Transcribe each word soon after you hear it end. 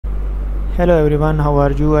Hello everyone, how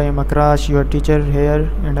are you? I am Akrash, your teacher here,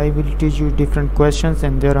 and I will teach you different questions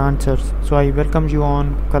and their answers. So I welcome you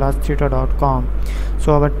on classtheta.com.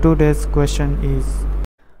 So our today's question is,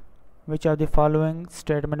 which of the following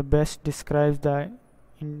statement best describes the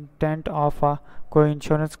intent of a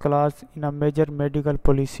coinsurance clause in a major medical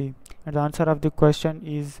policy? And the answer of the question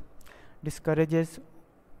is, discourages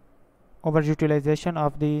overutilization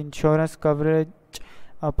of the insurance coverage.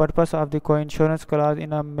 A purpose of the coinsurance clause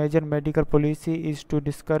in a major medical policy is to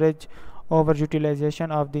discourage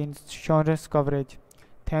overutilization of the insurance coverage.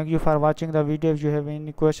 Thank you for watching the video. If you have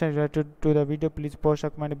any questions related to the video, please post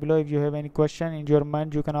a comment below. If you have any question in your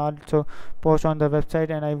mind, you can also post on the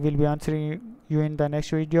website and I will be answering you in the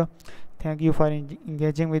next video. Thank you for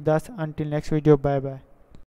engaging with us. Until next video, bye bye.